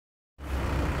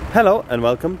Hello and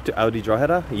welcome to Audi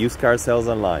Drogheda Used Car Sales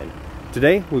Online.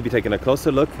 Today we'll be taking a closer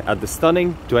look at the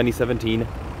stunning 2017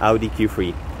 Audi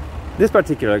Q3. This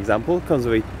particular example comes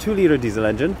with a 2-litre diesel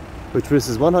engine which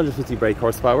produces 150 brake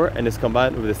horsepower and is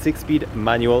combined with a 6-speed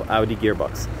manual Audi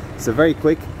gearbox. It's a very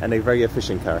quick and a very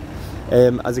efficient car.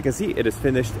 As you can see, it is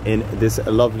finished in this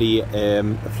lovely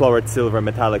florid silver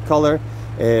metallic color,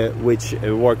 which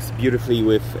works beautifully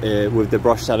with the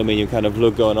brushed aluminium kind of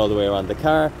look going all the way around the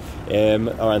car,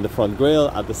 around the front grille,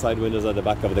 at the side windows, at the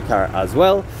back of the car as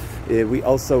well. We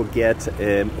also get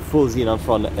full xenon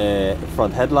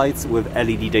front headlights with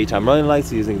LED daytime running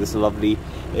lights using this lovely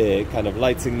kind of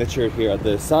light signature here at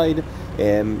the side.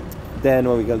 Then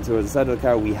when we go to the side of the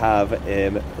car, we have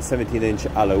 17-inch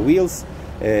alloy wheels,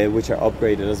 which are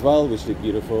upgraded as well, which look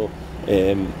beautiful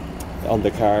on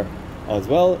the car as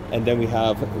well. And then we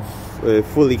have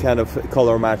fully kind of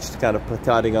color matched kind of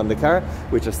cladding on the car,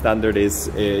 which as standard is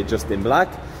just in black.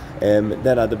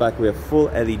 Then at the back we have full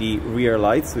LED rear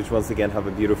lights, which once again have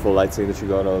a beautiful light signature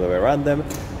going all the way around them,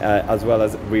 as well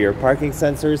as rear parking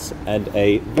sensors and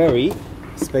a very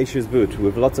spacious boot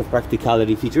with lots of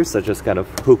practicality features such as kind of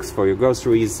hooks for your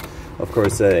groceries, of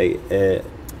course a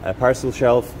parcel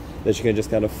shelf that you can just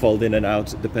kind of fold in and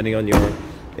out depending on your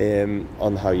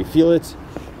on how you feel it.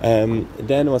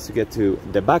 Then once you get to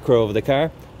the back row of the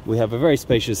car, we have a very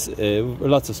spacious,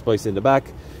 lots of space in the back,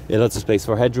 lots of space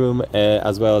for headroom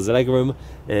as well as leg room.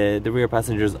 The rear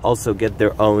passengers also get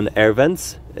their own air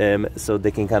vents, so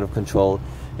they can kind of control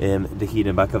the heat in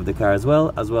the back of the car as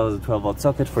well as a 12-volt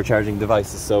socket for charging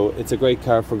devices. So it's a great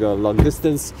car for going long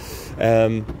distance.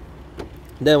 Then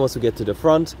once we get to the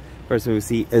front, first thing we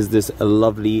see is this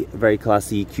lovely, very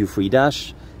classy Q3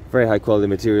 dash. Very high quality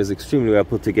materials, extremely well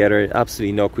put together,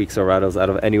 absolutely no creaks or rattles out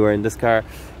of anywhere in this car.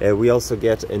 We also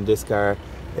get in this car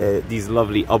these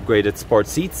lovely upgraded sport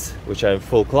seats, which are in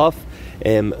full cloth.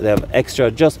 They have extra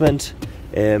adjustment,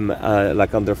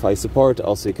 like under thigh support.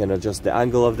 Also you can adjust the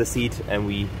angle of the seat, and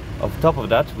on top of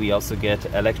that we also get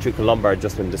electric lumbar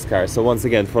adjustment in this car. So once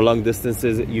again, for long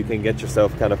distances you can get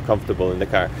yourself kind of comfortable in the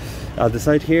car. At the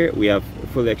side here we have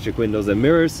full electric windows and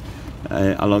mirrors,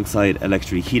 alongside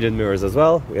electric heated mirrors as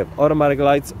well. We have automatic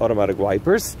lights, automatic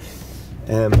wipers,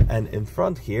 and in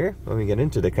front here, when we get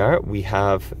into the car, we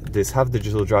have this half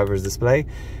digital driver's display,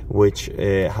 which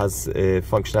has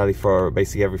functionality for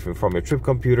basically everything from your trip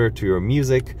computer to your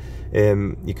music.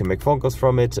 You can make phone calls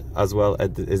from it, as well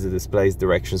as it displays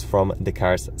directions from the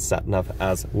car's sat nav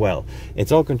as well.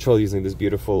 It's all controlled using this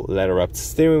beautiful leather wrapped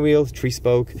steering wheel,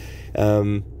 3-spoke.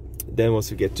 Then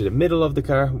once we get to the middle of the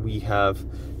car, we have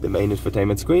the main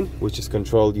infotainment screen, which is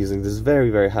controlled using this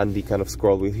very handy kind of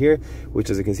scroll wheel here, which,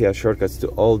 as you can see, has shortcuts to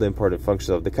all the important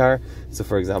functions of the car. So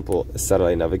for example,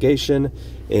 satellite navigation,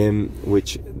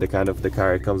 which the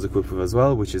car comes equipped with as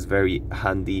well, which is very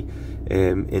handy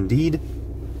indeed.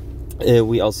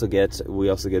 We also get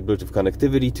Bluetooth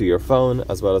connectivity to your phone,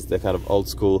 as well as the kind of old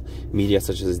school media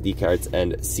such as SD cards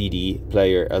and CD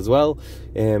player as well.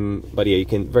 But yeah, you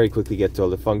can very quickly get to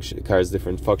all the car's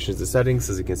different functions and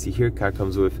settings. As you can see here, car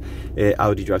comes with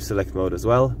Audi Drive Select mode as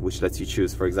well, which lets you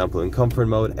choose, for example, in comfort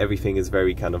mode, everything is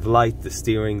very kind of light, the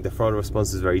steering, the throttle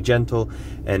response is very gentle,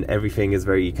 and everything is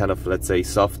very kind of, let's say,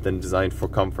 soft and designed for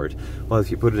comfort. Well, if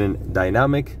you put it in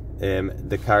dynamic,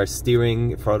 the car's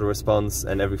steering, throttle response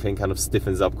and everything kind of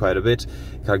stiffens up quite a bit.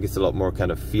 Car gets a lot more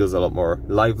feels a lot more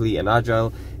lively and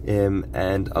agile,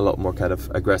 and a lot more kind of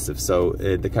aggressive. So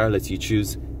the car lets you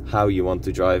choose how you want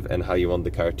to drive and how you want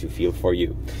the car to feel for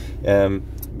you. A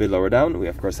bit lower down we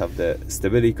of course have the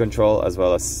stability control, as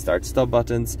well as start stop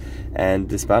buttons, and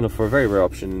this panel for a very rare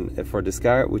option for this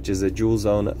car, which is a dual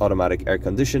zone automatic air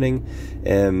conditioning,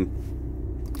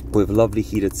 with lovely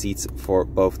heated seats for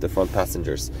both the front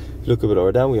passengers. Look a bit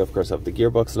lower down, we of course have the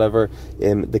gearbox lever.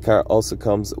 The car also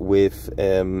comes with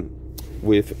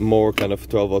more kind of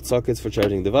 12-volt sockets for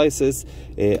charging devices,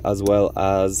 as well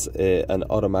as an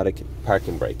automatic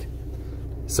parking brake.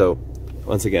 So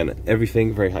once again,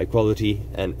 everything very high quality,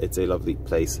 and it's a lovely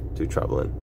place to travel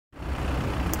in.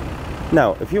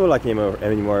 Now, if you would like any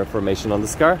more information on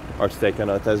this car, or to take on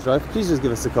a test drive, please just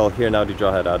give us a call here in Audi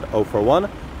Drogheda at 041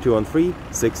 213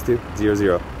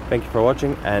 6200. Thank you for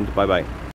watching, and bye bye.